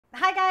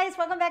Hi guys,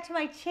 welcome back to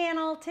my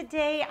channel.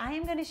 Today I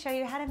am going to show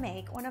you how to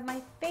make one of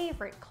my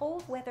favorite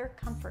cold weather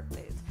comfort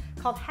foods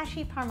called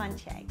Hachis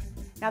Parmentier.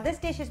 Now this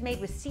dish is made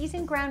with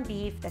seasoned ground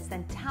beef that's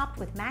then topped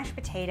with mashed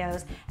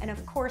potatoes and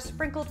of course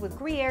sprinkled with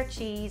Gruyere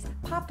cheese,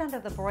 popped onto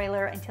the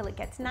broiler until it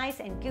gets nice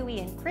and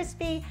gooey and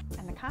crispy,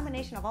 and the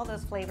combination of all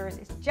those flavors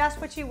is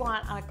just what you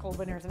want on a cold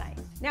winter's night.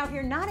 Now if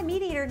you're not a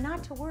meat eater,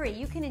 not to worry,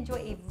 you can enjoy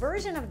a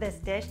version of this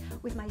dish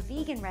with my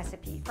vegan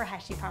recipe for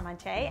Hachis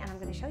Parmentier, and I'm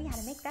going to show you how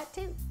to make that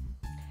too.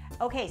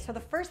 Okay, so the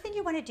first thing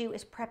you want to do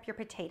is prep your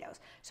potatoes.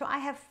 So I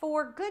have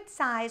 4 good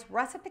sized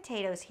russet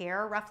potatoes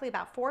here, roughly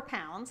about 4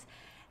 pounds.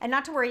 And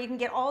not to worry, you can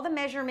get all the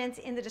measurements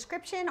in the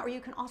description, or you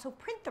can also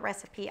print the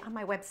recipe on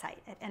my website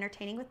at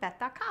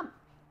entertainingwithbeth.com.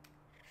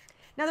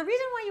 Now the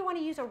reason why you want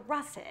to use a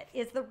russet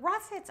is the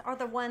russets are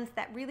the ones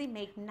that really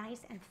make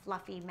nice and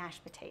fluffy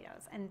mashed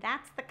potatoes, and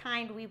that's the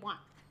kind we want.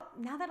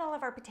 Now that all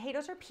of our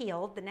potatoes are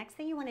peeled, the next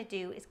thing you want to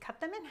do is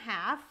cut them in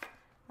half,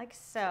 like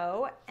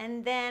so,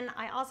 and then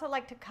I also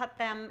like to cut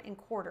them in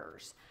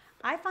quarters.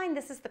 I find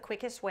this is the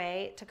quickest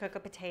way to cook a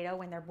potato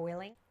when they're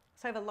boiling.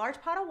 So I have a large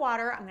pot of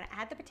water. I'm going to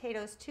add the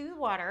potatoes to the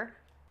water.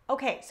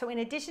 Okay, so in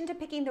addition to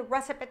picking the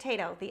russet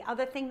potato, the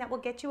other thing that will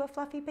get you a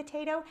fluffy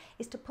potato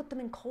is to put them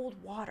in cold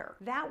water.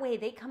 That way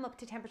they come up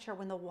to temperature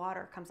when the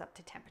water comes up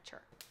to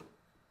temperature.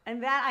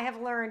 And that I have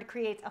learned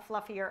creates a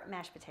fluffier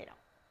mashed potato.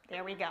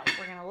 There we go.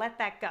 We're going to let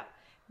that go.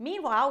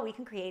 Meanwhile, we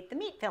can create the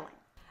meat filling.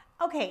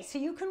 Okay, so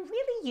you can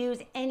really use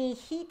any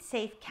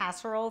heat-safe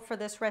casserole for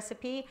this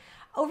recipe.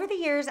 Over the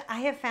years,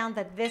 I have found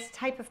that this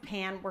type of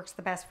pan works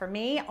the best for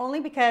me, only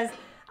because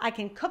I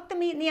can cook the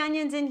meat and the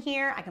onions in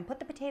here, I can put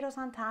the potatoes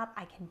on top,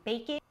 I can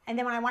bake it, and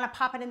then when I want to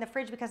pop it in the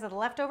fridge because of the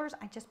leftovers,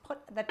 I just put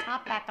the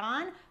top back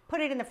on,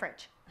 put it in the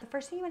fridge. The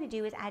first thing you want to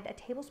do is add a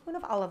tablespoon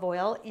of olive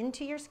oil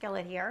into your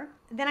skillet here.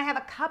 Then I have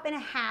a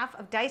 1.5 cups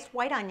of diced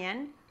white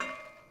onion.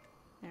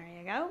 There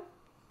you go.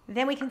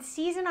 Then we can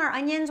season our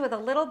onions with a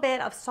little bit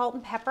of salt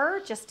and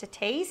pepper just to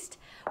taste.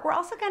 We're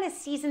also going to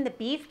season the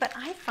beef, but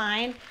I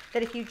find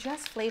that if you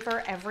just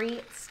flavor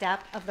every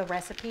step of the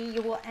recipe,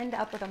 you will end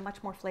up with a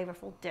much more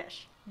flavorful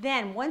dish.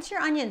 Then once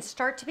your onions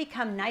start to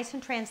become nice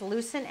and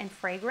translucent and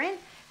fragrant,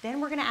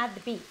 then we're going to add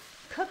the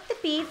beef. Cook the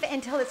beef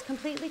until it's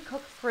completely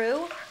cooked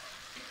through.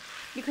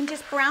 You can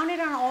just brown it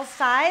on all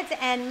sides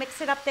and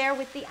mix it up there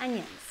with the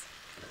onions.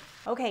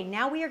 Okay,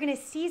 now we are going to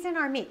season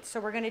our meat. So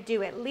we're going to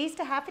do at least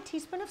a 1/2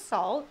 teaspoon of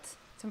salt,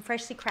 some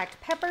freshly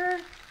cracked pepper,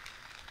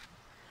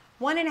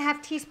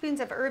 1.5 teaspoons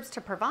of herbs to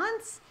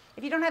Provence.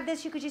 If you don't have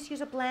this, you could just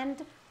use a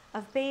blend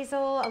of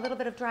basil, a little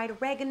bit of dried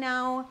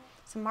oregano,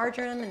 some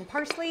marjoram and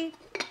parsley.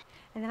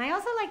 And then I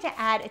also like to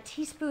add a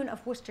teaspoon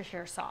of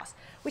Worcestershire sauce,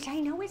 which I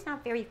know is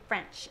not very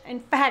French.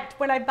 In fact,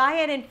 when I buy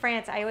it in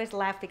France, I always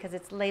laugh because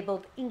it's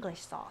labeled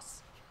English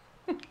sauce.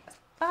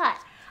 But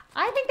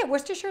I think that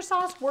Worcestershire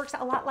sauce works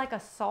a lot like a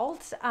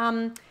salt.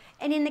 And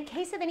in the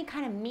case of any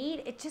kind of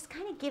meat, it just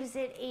kind of gives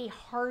it a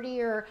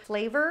heartier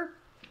flavor.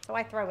 So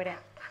I throw it in.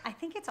 I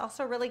think it's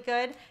also really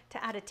good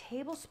to add a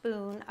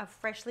tablespoon of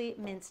freshly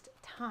minced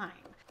thyme.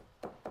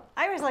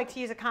 I always like to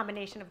use a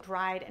combination of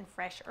dried and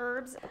fresh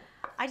herbs.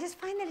 I just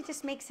find that it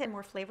just makes it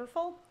more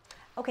flavorful.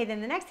 Okay,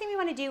 then the next thing we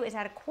want to do is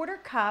add a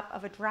 1/4 cup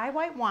of a dry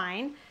white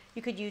wine.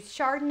 You could use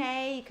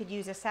Chardonnay, you could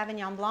use a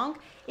Sauvignon Blanc.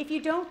 If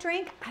you don't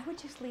drink, I would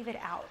just leave it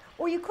out.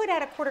 Or you could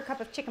add a 1/4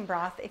 cup of chicken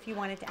broth if you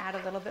wanted to add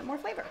a little bit more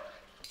flavor.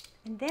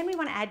 And then we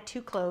want to add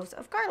 2 cloves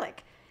of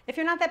garlic. If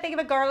you're not that big of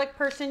a garlic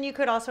person, you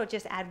could also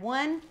just add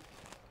 1.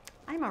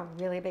 I'm a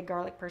really big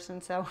garlic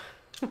person, so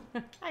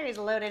I always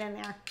load it in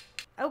there.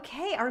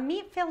 Okay, our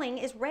meat filling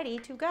is ready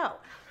to go.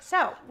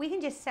 So we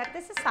can just set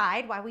this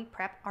aside while we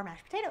prep our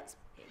mashed potatoes.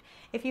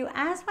 If you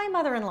ask my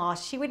mother-in-law,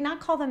 she would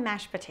not call them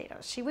mashed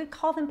potatoes. She would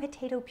call them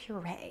potato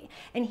puree.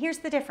 And here's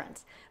the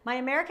difference. My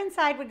American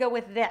side would go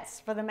with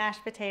this for the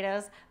mashed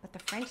potatoes, but the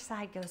French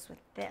side goes with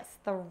this,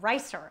 the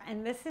ricer.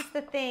 And this is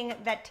the thing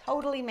that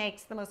totally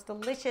makes the most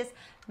delicious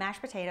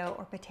mashed potato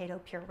or potato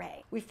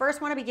puree. We first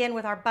want to begin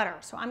with our butter.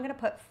 So I'm going to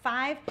put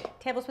 5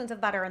 tablespoons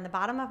of butter in the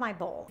bottom of my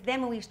bowl.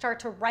 Then when we start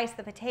to rice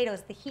the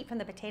potatoes, the heat from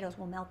the potatoes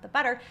will melt the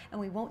butter and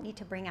we won't need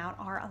to bring out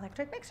our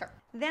electric mixer.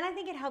 Then I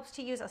think it helps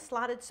to use a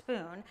slotted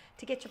spoon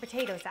to get your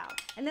potatoes out.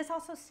 And this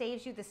also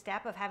saves you the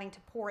step of having to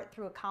pour it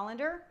through a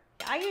colander.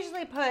 I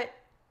usually put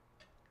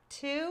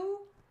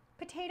 2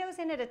 potatoes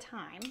in at a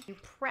time. You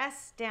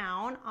press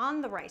down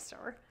on the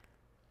ricer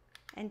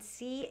and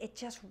see it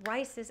just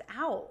rices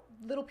out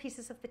little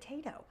pieces of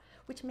potato,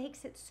 which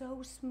makes it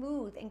so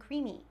smooth and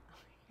creamy.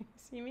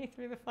 See me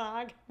through the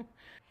fog?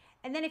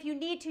 And then if you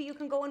need to, you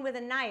can go in with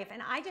a knife,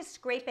 and I just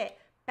scrape it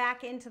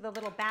back into the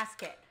little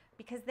basket,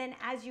 because then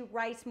as you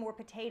rice more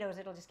potatoes,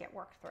 it'll just get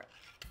worked through.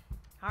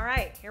 All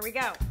right, here we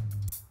go.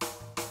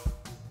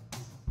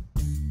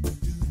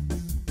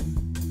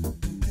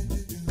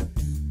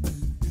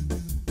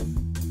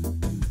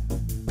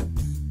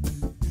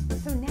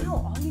 So now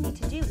all you need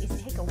to do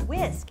is take a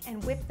whisk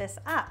and whip this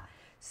up.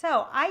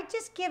 So I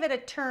just give it a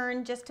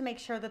turn just to make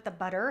sure that the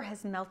butter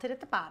has melted at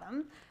the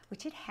bottom,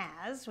 which it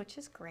has, which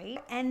is great.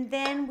 And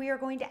then we are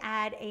going to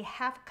add a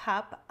 1/2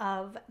 cup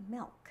of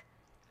milk.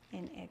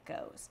 in it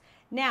goes.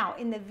 Now,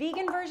 in the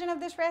vegan version of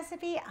this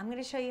recipe, I'm going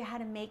to show you how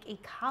to make a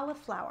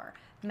cauliflower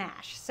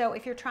mash. So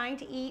if you're trying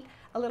to eat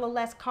a little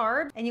less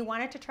carb and you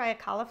wanted to try a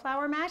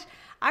cauliflower mash,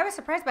 I was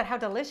surprised about how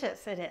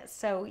delicious it is.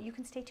 So you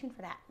can stay tuned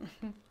for that.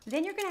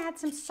 Then you're going to add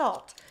some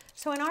salt.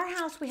 So in our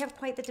house, we have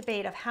quite the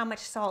debate of how much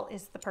salt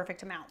is the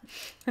perfect amount.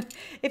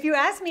 If you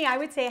ask me, I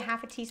would say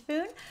 ½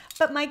 teaspoon,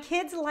 but my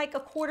kids like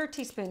 ½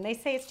 teaspoon. They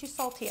say it's too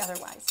salty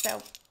otherwise.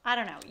 So I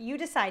don't know, you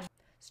decide.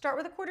 Start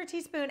with ½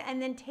 teaspoon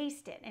and then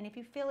taste it. And if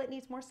you feel it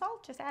needs more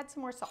salt, just add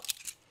some more salt.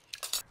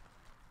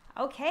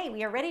 Okay,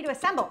 we are ready to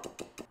assemble.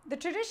 The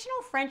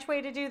traditional French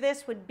way to do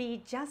this would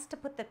be just to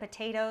put the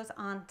potatoes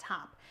on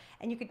top.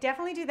 And you could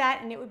definitely do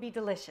that and it would be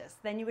delicious.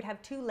 Then you would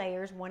have 2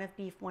 layers, one of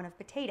beef, one of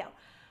potato.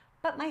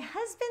 But my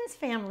husband's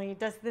family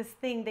does this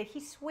thing that he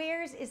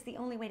swears is the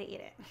only way to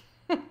eat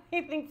it.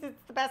 He thinks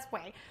it's the best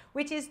way,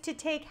 which is to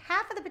take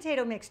half of the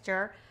potato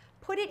mixture,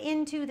 put it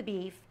into the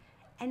beef,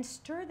 and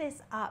stir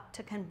this up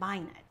to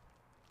combine it.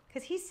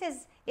 Because he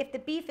says if the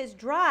beef is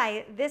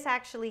dry, this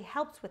actually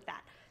helps with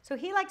that. So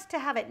he likes to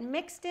have it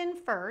mixed in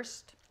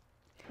first,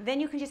 then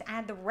you can just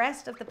add the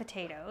rest of the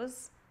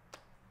potatoes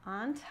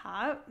on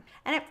top.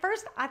 And at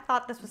first I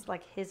thought this was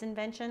like his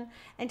invention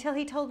until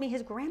he told me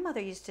his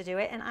grandmother used to do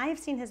it and I've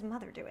seen his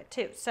mother do it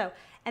too. So,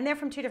 and they're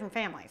from 2 different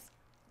families.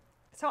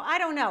 So I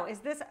don't know, is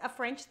this a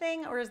French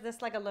thing or is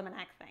this like a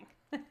Luminac thing?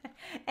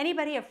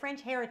 Anybody of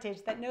French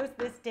heritage that knows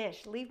this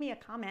dish, leave me a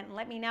comment and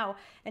let me know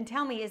and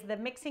tell me, is the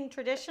mixing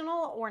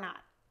traditional or not?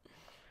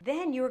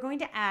 Then you are going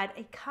to add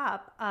a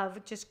cup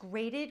of just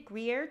grated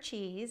Gruyere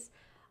cheese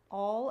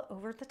all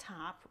over the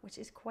top, which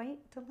is quite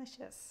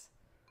delicious.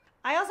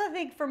 I also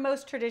think for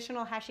most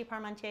traditional Hachis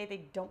Parmentier,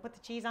 they don't put the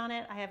cheese on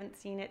it. I haven't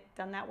seen it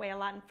done that way a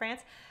lot in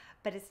France,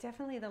 but it's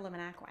definitely the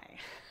Luminac way.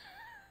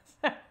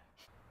 So,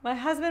 my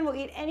husband will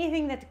eat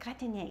anything that's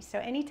gratiné, so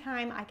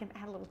anytime I can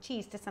add a little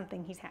cheese to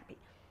something, he's happy.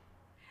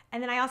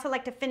 And then I also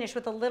like to finish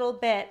with a little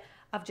bit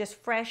of just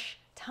fresh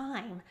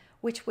thyme,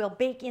 which will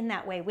bake in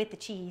that way with the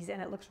cheese,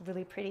 and it looks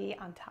really pretty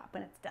on top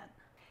when it's done.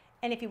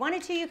 And if you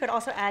wanted to, you could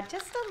also add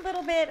just a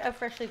little bit of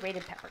freshly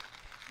grated pepper.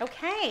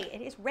 Okay,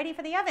 it is ready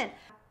for the oven.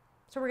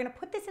 So we're gonna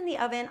put this in the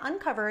oven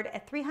uncovered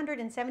at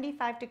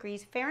 375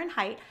 degrees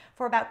Fahrenheit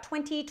for about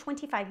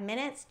 20-25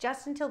 minutes,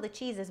 just until the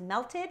cheese is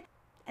melted.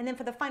 And then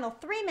for the final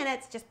 3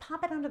 minutes, just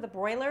pop it under the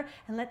broiler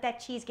and let that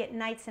cheese get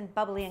nice and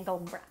bubbly and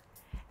golden brown.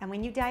 And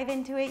when you dive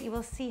into it, you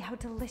will see how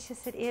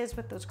delicious it is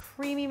with those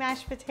creamy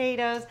mashed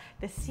potatoes,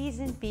 the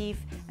seasoned beef,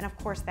 and of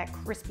course that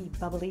crispy,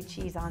 bubbly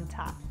cheese on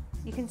top.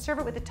 You can serve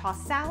it with a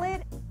tossed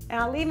salad,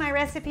 and I'll leave my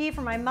recipe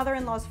for my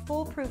mother-in-law's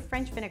foolproof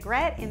French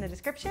vinaigrette in the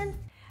description.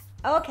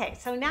 Okay,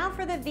 so now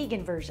for the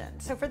vegan version.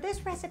 So for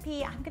this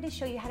recipe, I'm gonna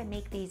show you how to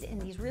make these in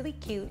these really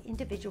cute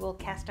individual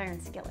cast iron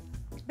skillets.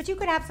 But you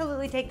could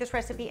absolutely take this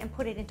recipe and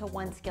put it into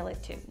one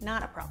skillet too,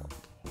 not a problem.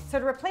 So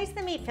to replace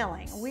the meat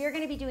filling, we are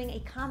gonna be doing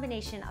a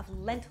combination of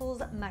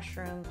lentils,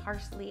 mushroom,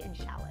 parsley, and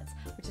shallots,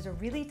 which is a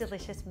really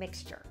delicious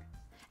mixture.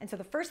 And so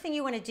the first thing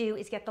you wanna do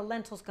is get the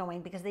lentils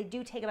going because they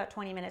do take about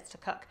 20 minutes to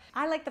cook.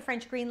 I like the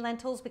French green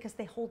lentils because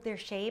they hold their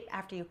shape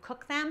after you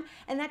cook them,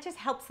 and that just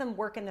helps them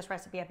work in this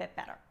recipe a bit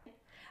better.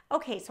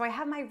 Okay, so I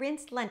have my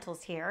rinsed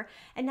lentils here,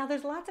 and now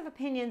there's lots of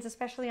opinions,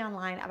 especially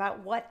online, about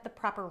what the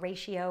proper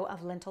ratio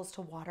of lentils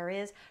to water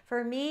is.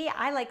 For me,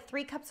 I like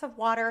 3 cups of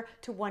water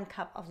to 1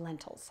 cup of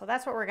lentils. So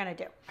that's what we're gonna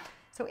do.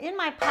 So in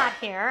my pot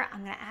here, I'm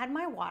gonna add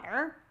my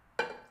water.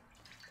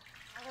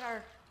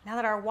 Now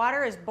that our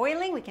water is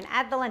boiling, we can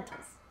add the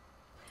lentils.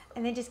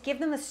 And then just give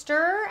them a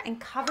stir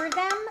and cover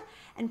them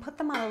and put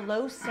them on a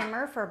low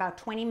simmer for about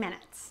 20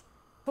 minutes.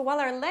 So while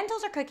our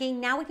lentils are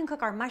cooking, now we can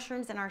cook our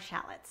mushrooms and our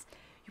shallots.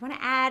 You want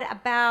to add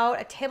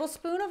about a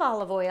tablespoon of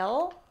olive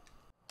oil,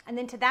 and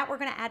then to that we're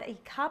going to add a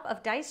cup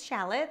of diced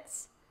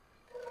shallots.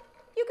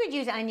 You could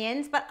use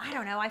onions, but I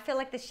don't know, I feel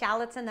like the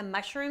shallots and the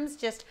mushrooms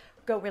just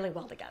go really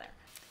well together.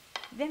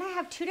 Then I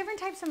have 2 different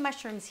types of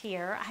mushrooms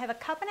here. I have a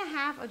cup and a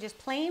half of just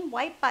plain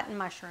white button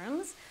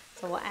mushrooms,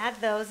 so we'll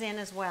add those in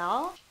as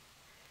well.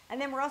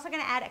 And then we're also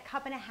going to add a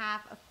cup and a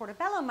half of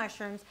portobello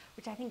mushrooms,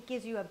 which I think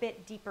gives you a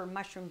bit deeper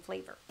mushroom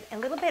flavor. A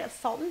little bit of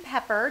salt and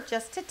pepper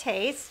just to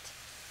taste.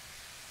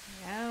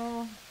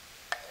 No.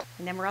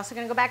 And then we're also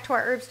going to go back to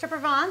our herbs de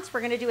Provence. We're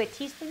going to do 1.5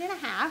 teaspoons.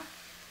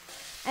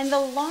 And the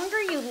longer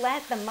you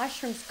let the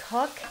mushrooms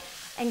cook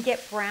and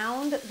get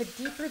browned, the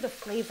deeper the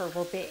flavor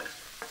will be.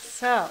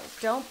 So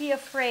don't be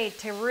afraid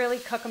to really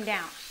cook them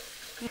down.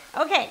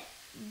 Okay,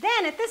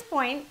 then at this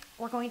point,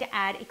 we're going to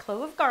add a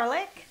clove of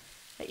garlic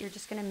that you're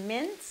just going to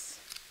mince.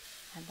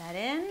 Add that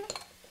in.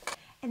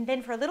 And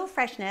then for a little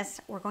freshness,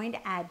 we're going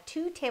to add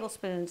 2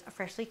 tablespoons of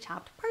freshly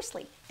chopped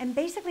parsley. And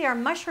basically our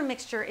mushroom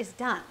mixture is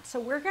done. So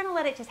we're gonna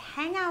let it just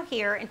hang out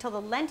here until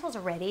the lentils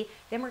are ready.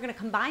 Then we're gonna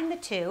combine the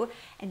 2.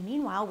 And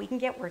meanwhile, we can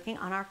get working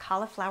on our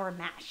cauliflower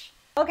mash.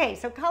 Okay,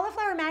 so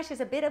cauliflower mash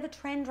is a bit of a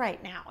trend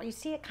right now. You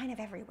see it kind of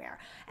everywhere.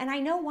 And I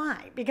know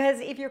why,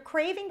 because if you're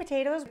craving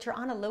potatoes, but you're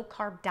on a low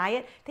carb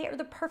diet, they are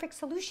the perfect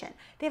solution.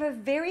 They have a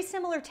very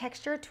similar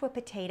texture to a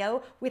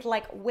potato with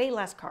like way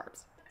less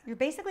carbs. You're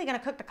basically gonna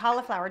cook the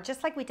cauliflower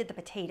just like we did the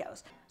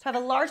potatoes. So I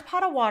have a large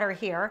pot of water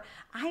here.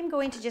 I'm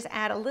going to just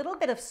add a little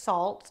bit of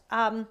salt,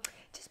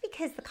 just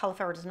because the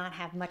cauliflower does not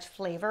have much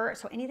flavor.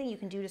 So anything you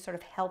can do to sort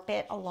of help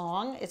it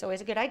along is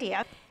always a good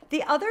idea.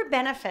 The other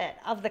benefit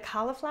of the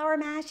cauliflower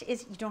mash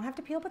is you don't have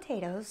to peel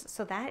potatoes.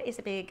 So that is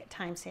a big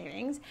time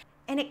savings.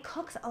 And it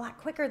cooks a lot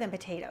quicker than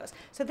potatoes.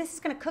 So this is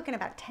gonna cook in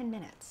about 10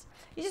 minutes.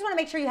 You just wanna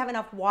make sure you have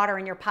enough water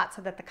in your pot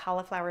so that the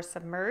cauliflower is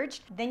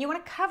submerged. Then you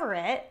wanna cover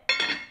it,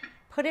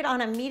 put it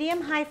on a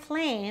medium-high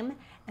flame,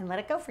 and let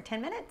it go for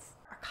 10 minutes.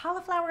 Our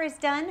cauliflower is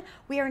done.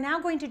 We are now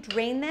going to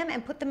drain them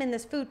and put them in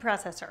this food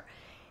processor.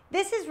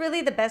 This is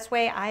really the best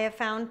way I have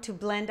found to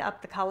blend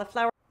up the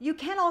cauliflower. You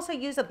can also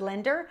use a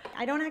blender.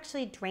 I don't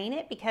actually drain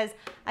it because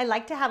I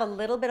like to have a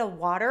little bit of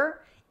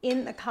water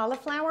in the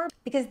cauliflower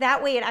because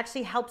that way it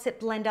actually helps it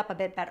blend up a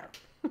bit better.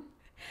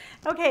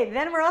 Okay,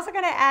 then we're also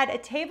gonna add a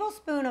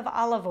tablespoon of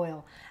olive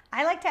oil.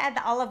 I like to add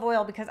the olive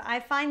oil because I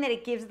find that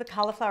it gives the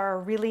cauliflower a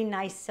really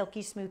nice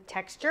silky smooth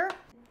texture.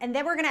 And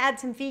then we're gonna add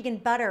some vegan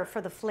butter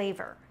for the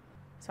flavor.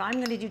 So I'm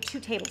gonna do 2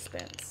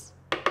 tablespoons.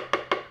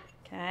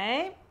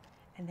 Okay,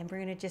 and then we're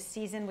gonna just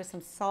season with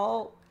some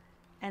salt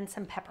and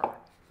some pepper.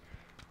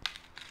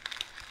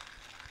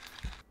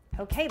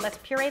 Okay, let's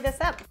puree this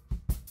up.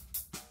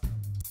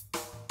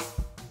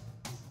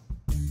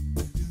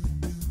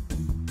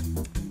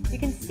 You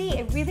can see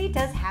it really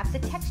does have the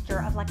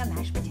texture of like a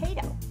mashed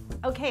potato.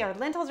 Okay, our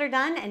lentils are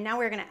done, and now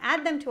we're gonna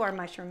add them to our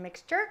mushroom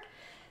mixture.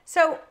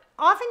 So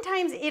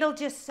oftentimes it'll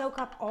just soak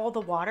up all the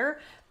water,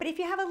 but if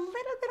you have a little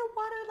bit of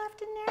water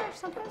left in there,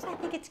 sometimes I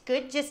think it's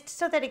good just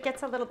so that it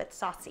gets a little bit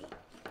saucy.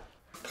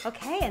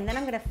 Okay, and then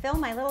I'm gonna fill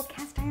my little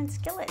cast iron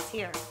skillets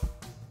here.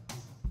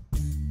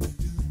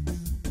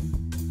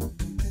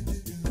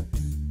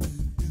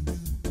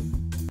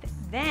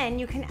 Then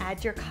you can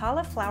add your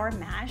cauliflower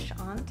mash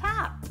on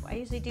top. I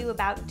usually do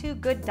about 2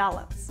 good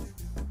dollops.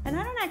 And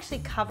I don't actually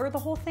cover the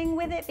whole thing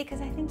with it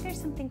because I think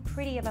there's something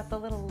pretty about the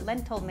little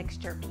lentil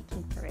mixture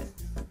peeking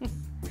through.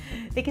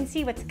 They can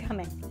see what's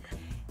coming.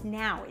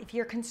 Now, if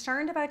you're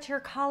concerned about your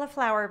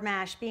cauliflower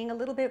mash being a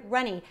little bit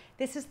runny,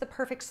 this is the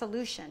perfect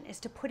solution, is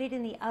to put it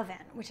in the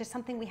oven, which is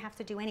something we have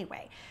to do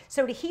anyway.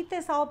 So to heat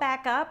this all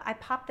back up, I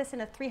pop this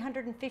in a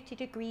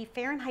 350-degree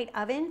Fahrenheit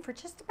oven for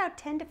just about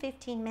 10 to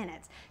 15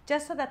 minutes,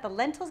 just so that the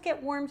lentils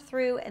get warmed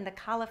through and the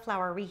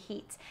cauliflower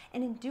reheats.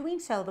 And in doing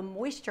so, the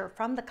moisture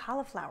from the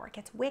cauliflower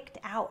gets wicked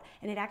out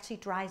and it actually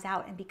dries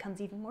out and becomes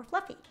even more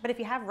fluffy. But if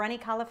you have runny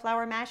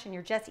cauliflower mash and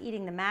you're just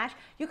eating the mash,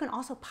 you can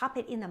also pop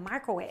it in the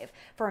microwave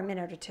for a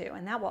minute or 2,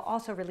 and that will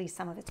also release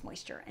some of its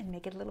moisture and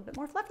make it a little bit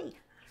more fluffy.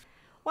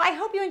 Well, I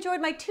hope you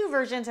enjoyed my 2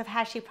 versions of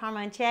Hachis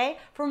Parmentier.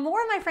 For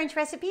more of my French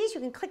recipes,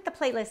 you can click the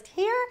playlist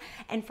here,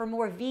 and for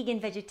more vegan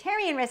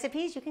vegetarian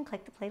recipes, you can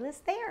click the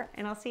playlist there,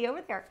 and I'll see you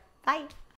over there. Bye.